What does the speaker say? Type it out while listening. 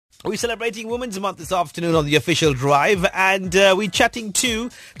We're celebrating Women's Month this afternoon on the official drive, and we're chatting to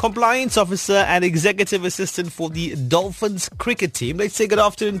Compliance Officer and Executive Assistant for the Dolphins cricket team. Let's say good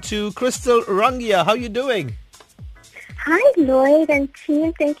afternoon to Krystl Rangiah. How are you doing? Hi, Lloyd and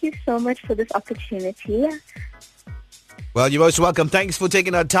team. Thank you so much for this opportunity. Well, you're most welcome. Thanks for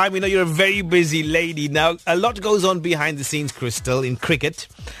taking our time. We know you're a very busy lady. Now, a lot goes on behind the scenes, Krystl, in cricket,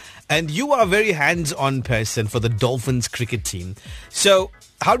 and you are a very hands-on person for the Dolphins cricket team. So,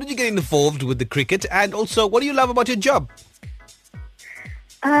 how did you get involved with the cricket, and also, what do you love about your job?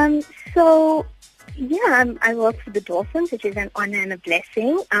 I work for the Dolphins, which is an honor and a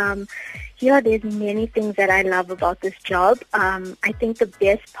blessing. There's many things that I love about this job. I think the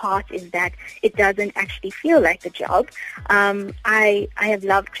best part is that it doesn't actually feel like a job. I have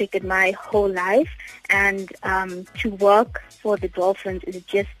loved cricket my whole life, and to work for the Dolphins is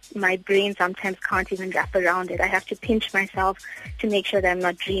just, my brain sometimes can't even wrap around it. I have to pinch myself to make sure that I'm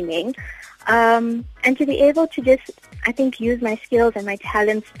not dreaming. And to be able to just, I think, use my skills and my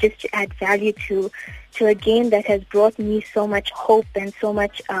talents just to add value to a game that has brought me so much hope and so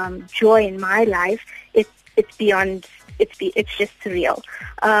much joy in my life, it's beyond, it's just surreal.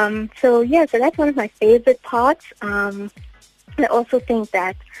 So that's one of my favorite parts. I also think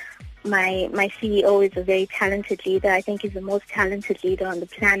that my CEO is a very talented leader. I think he's the most talented leader on the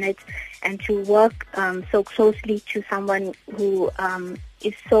planet, and to work so closely to someone who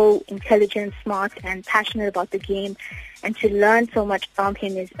is so intelligent, smart, and passionate about the game, and to learn so much from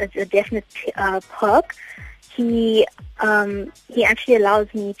him is a definite perk. He actually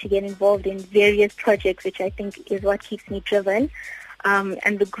allows me to get involved in various projects, which I think is what keeps me driven,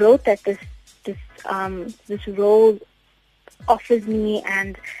 and the growth that this role offers me,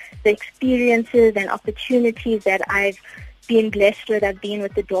 and the experiences and opportunities that I've been blessed with. I've been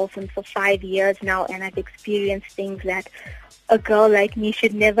with the Dolphins for 5 years now, and I've experienced things that a girl like me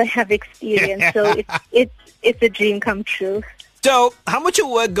should never have experienced. So it's a dream come true. So, how much of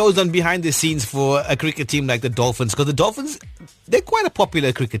work goes on behind the scenes for a cricket team like the Dolphins? Because the Dolphins, they're quite a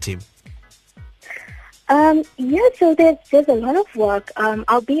popular cricket team. So there's a lot of work.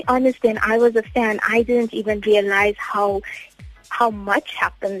 I'll be honest, when I was a fan, I didn't even realize how much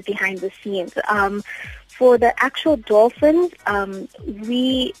happens behind the scenes. For the actual Dolphins,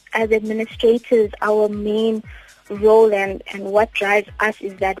 we as administrators, our main role and what drives us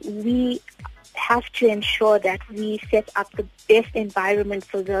is that we have to ensure that we set up the best environment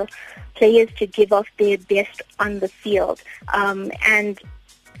for the players to give off their best on the field. And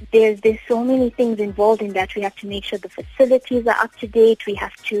there's so many things involved in that. We have to make sure the facilities are up to date. We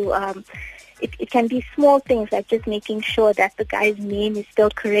have to, it can be small things like just making sure that the guy's name is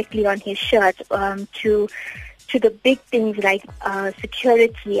spelled correctly on his shirt, to the big things like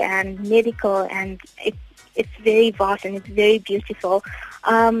security and medical, and it's very vast and it's very beautiful.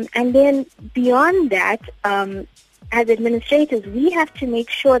 And then beyond that, as administrators, we have to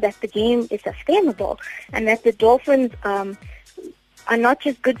make sure that the game is sustainable and that the Dolphins are not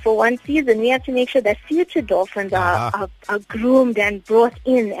just good for one season. We have to make sure that future Dolphins are groomed and brought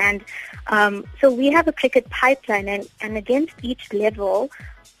in. And so we have a cricket pipeline, and against each level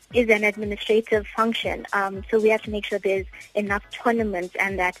is an administrative function. So we have to make sure there's enough tournaments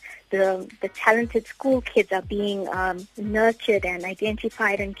and that the talented school kids are being nurtured and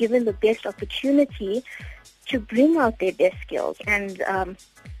identified and given the best opportunity to bring out their best skills. And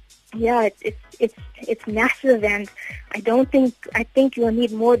it's massive, and I think you'll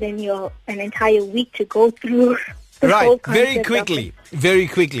need more than an entire week to go through the whole concept. Very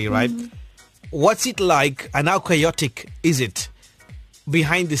quickly, right? Mm-hmm. What's it like, and how chaotic is it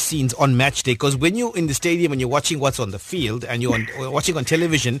behind the scenes on match day? Because when you're in the stadium and you're watching what's on the field and you're watching on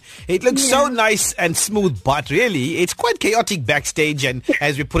television, it looks so nice and smooth, but really it's quite chaotic backstage, and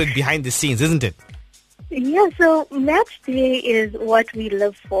as we put it, behind the scenes, isn't it? Yeah, so match day is what we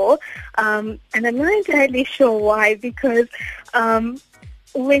live for, and I'm not entirely sure why, because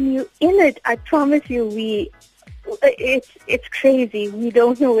when you're in it, I promise you, it's crazy. We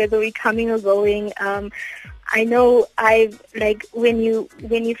don't know whether we're coming or going. I know when you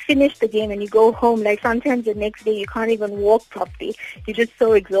finish the game and you go home, like sometimes the next day you can't even walk properly. You're just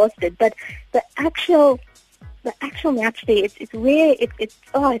so exhausted. But the actual match day,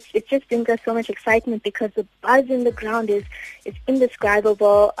 it just brings us so much excitement because the buzz in the ground is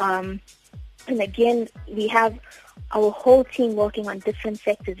indescribable. And again, we have our whole team working on different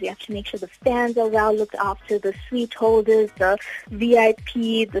sectors. We have to make sure the fans are well looked after, the suite holders, the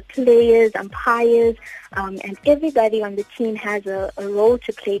VIP, the players, umpires, and everybody on the team has a role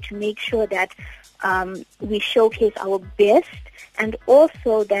to play to make sure that we showcase our best, and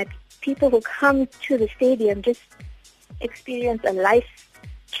also that people who come to the stadium just experience a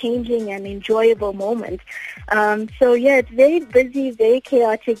life-changing and enjoyable moment. So yeah, it's very busy, very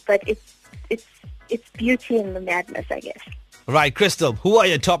chaotic, but it's beauty in the madness, I guess. Right, Krystl, who are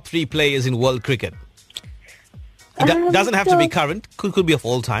your top 3 players in world cricket? It doesn't have to be current, could be of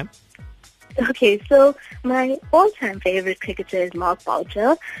all time. Okay, so my all-time favorite cricketer is Mark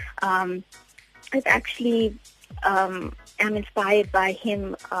Boucher. I've actually am inspired by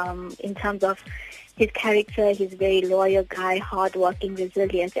him in terms of his character. He's a very loyal guy, hardworking,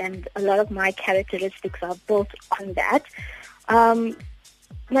 resilient, and a lot of my characteristics are built on that.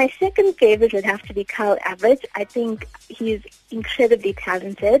 My second favorite would have to be Kyle Abbott. I think he's incredibly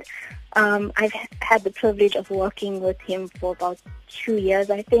talented. I've had the privilege of working with him for about 2 years,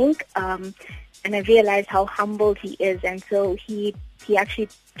 I think, and I realized how humble he is. And so he actually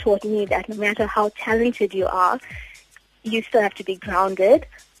taught me that no matter how talented you are, you still have to be grounded.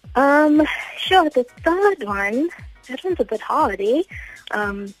 Sure, the third one, that one's a bit hard, eh?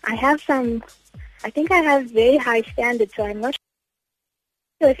 I think I have very high standards, so I'm not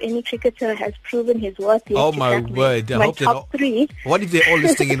sure if any cricketer has proven his worth yet. Oh my word! I hope top 3. What if they're all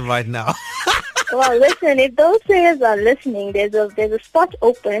listening in right now? Well, listen, if those players are listening, there's a spot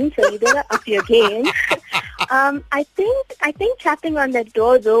open, so you better up your game. I think tapping on that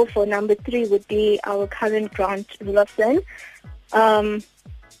door though for number 3 would be our current Grant Olofsson.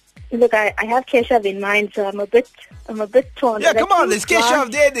 Look, I have Keshav in mind, so I'm a bit torn. Yeah, come on, there's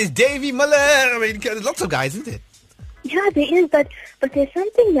Keshav there, there's Davy Muller. I mean, there's lots of guys, isn't it? Yeah, there is, but there's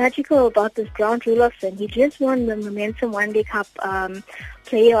something magical about this Grant Olofsson. He just won the Momentum One Day Cup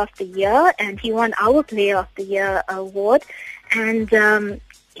Player of the Year, and he won our Player of the Year award. And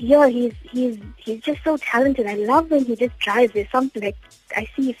yeah, he's just so talented. I love when he just drives. There's something like I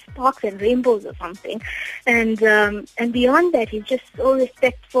see sparks and rainbows or something, and beyond that, he's just so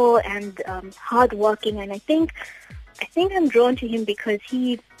respectful and hardworking. And I think I'm drawn to him because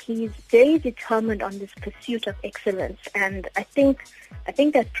he's very determined on this pursuit of excellence, and I think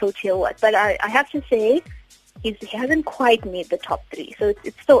that's pro-tier work. But I have to say, he hasn't quite made the top 3, so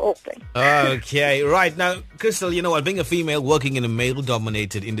it's still open. Okay, right. Now, Krystl, you know what, being a female working in a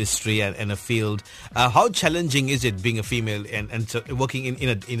male-dominated industry and a field, how challenging is it being a female and so working in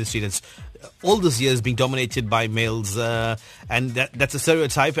an industry that's all these years being dominated by males, and that's a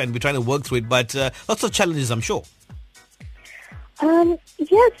stereotype, and we're trying to work through it, but lots of challenges, I'm sure.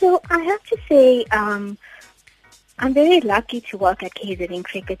 Yeah, so I have to say I'm very lucky to work at KZN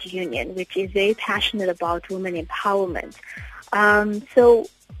Cricket Union, which is very passionate about women empowerment. So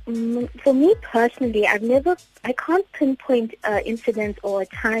for me personally, I can't pinpoint an incident or a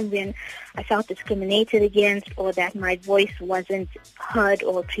time when I felt discriminated against or that my voice wasn't heard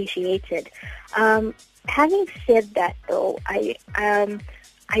or appreciated. Having said that, though, I am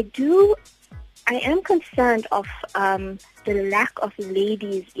concerned of the lack of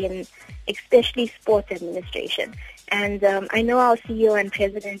ladies in especially sports administration. And I know our CEO and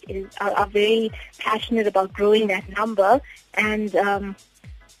president are very passionate about growing that number. And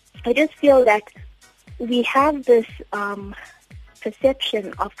I just feel that we have this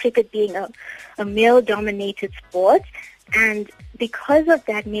perception of cricket being a male-dominated sport. And because of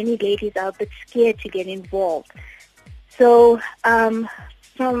that, many ladies are a bit scared to get involved. So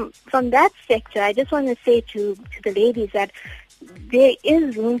from that sector, I just want to say to the ladies that there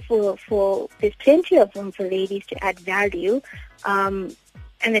is room there's plenty of room for ladies to add value, and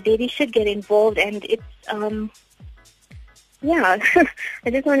the ladies should get involved. And it's, yeah, I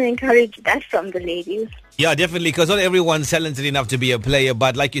just want to encourage that from the ladies. Yeah, definitely, because not everyone's talented enough to be a player,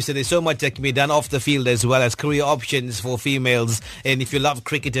 but like you said, there's so much that can be done off the field as well as career options for females. And if you love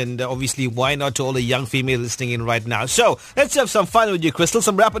cricket, and obviously, why not to all the young females listening in right now? So, let's have some fun with you, Krystl.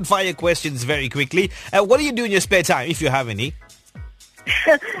 Some rapid-fire questions very quickly. What do you do in your spare time, if you have any?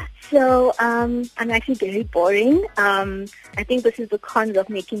 So, I'm actually very boring. I think this is the cons of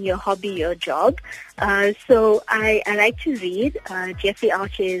making your hobby your job. So I like to read. Jeffrey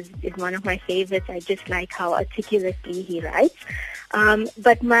Archer is one of my favorites. I just like how articulately he writes.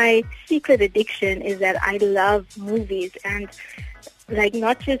 But my secret addiction is that I love movies, and like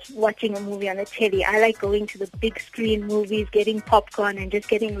not just watching a movie on the telly. I like going to the big screen movies, getting popcorn, and just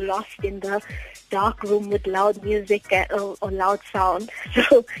getting lost in the dark room with loud music or loud sound.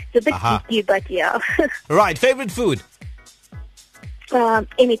 So it's a bit geeky, but yeah. Right, favorite food?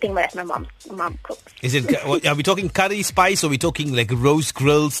 Anything that my mom cooks. Is it? Are we talking curry, spice, or are we talking like roast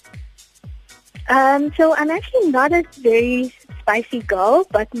grills? So I'm actually not a very spicy girl,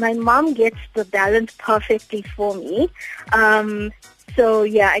 but my mom gets the balance perfectly for me. So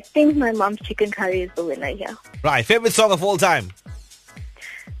yeah, I think my mom's chicken curry is the winner here. Right, favorite song of all time?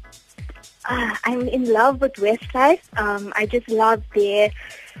 I'm in love with Westlife. I just love their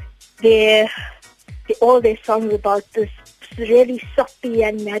all their songs about this really soppy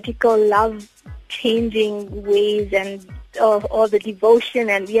and magical love changing ways and all the devotion,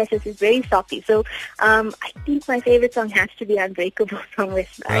 and yes, it's very soppy. So I think my favorite song has to be Unbreakable from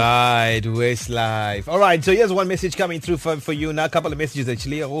Westlife. Right, Westlife. All right, so here's one message coming through for you now. A couple of messages,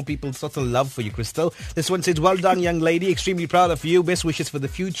 actually. All people's sort of love for you, Krystl. This one says, well done, young lady. Extremely proud of you. Best wishes for the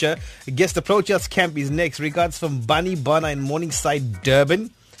future. Guess the Proteas camp is next. Regards from Bunny Bonner in Morningside,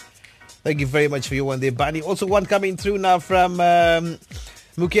 Durban. Thank you very much for your one there, Bunny. Also one coming through now from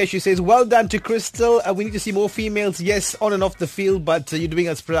Mukesh. She says, well done to Krystl. We need to see more females, yes, on and off the field, but you're doing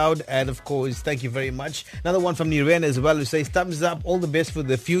us proud. And of course, thank you very much. Another one from Niren as well, who says, thumbs up, all the best for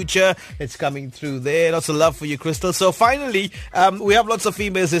the future. It's coming through there. Lots of love for you, Krystl. So finally, we have lots of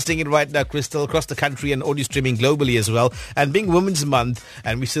females listening in right now, Krystl, across the country and audio streaming globally as well. And being Women's Month,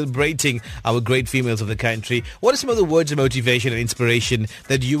 and we're celebrating our great females of the country, what are some of the words of motivation and inspiration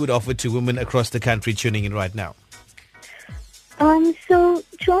that you would offer to women across the country tuning in right now? So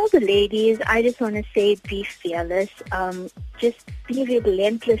to all the ladies, I just want to say be fearless. Just be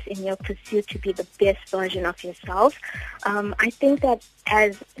relentless in your pursuit to be the best version of yourself. I think that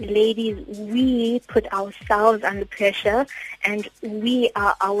as ladies, we put ourselves under pressure and we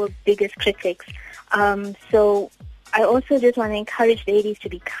are our biggest critics. So I also just want to encourage ladies to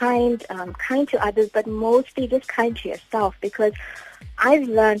be kind to others, but mostly just kind to yourself, because I've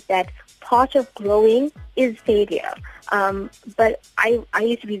learned that part of growing is failure. But I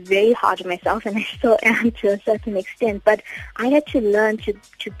used to be very hard on myself, and I still am to a certain extent. But I had to learn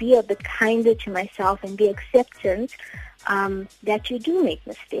to be a bit kinder to myself and be acceptant that you do make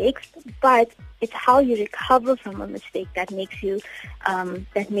mistakes. But it's how you recover from a mistake that makes you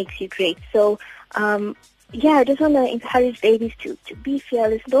great. So yeah, I just want to encourage ladies to be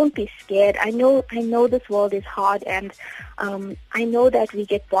fearless. Don't be scared. I know this world is hard, and I know that we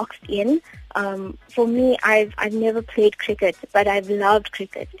get boxed in. For me, I've never played cricket, but I've loved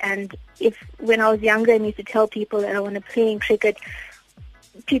cricket. And when I was younger and used to tell people that I want to play in cricket,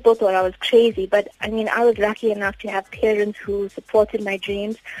 people thought I was crazy. But I mean, I was lucky enough to have parents who supported my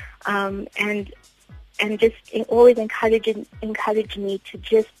dreams, and just always encouraged me to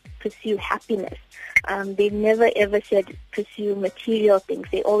just pursue happiness. They never ever said pursue material things.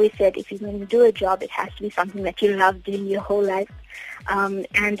 They always said if you're going to do a job, it has to be something that you love doing your whole life. And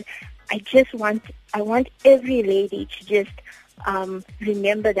I want every lady to just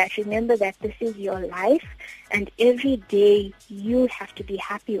remember that this is your life, and every day you have to be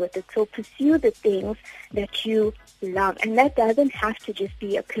happy with it. So pursue the things that you love, and that doesn't have to just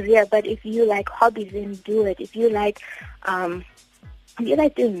be a career. But if you like hobbies, then do it. If you like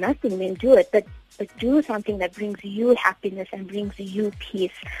doing nothing, then do it. But do something that brings you happiness and brings you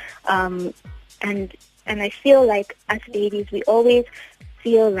peace. And I feel like us ladies, we always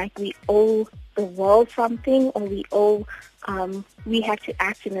feel like we owe the world something, or we have to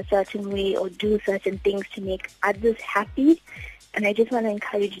act in a certain way or do certain things to make others happy. And I just want to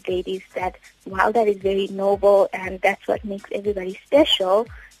encourage ladies that while that is very noble and that's what makes everybody special,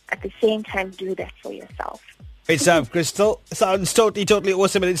 at the same time do that for yourself. Great stuff, Krystl. Sounds totally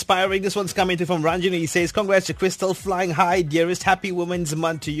awesome and inspiring. This one's coming through from Ranjini. He says, congrats to Krystl, flying high, dearest. Happy Women's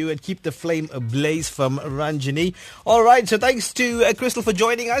Month to you, and keep the flame ablaze, from Ranjini. All right, so thanks to Krystl for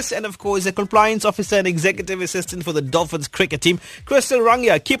joining us, and of course, a compliance officer and executive assistant for the Dolphins cricket team, Krystl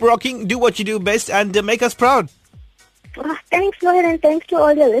Rangiah. Keep rocking, do what you do best, and make us proud. Thanks, Lloyd, and thanks to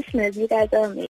all your listeners. You guys are amazing.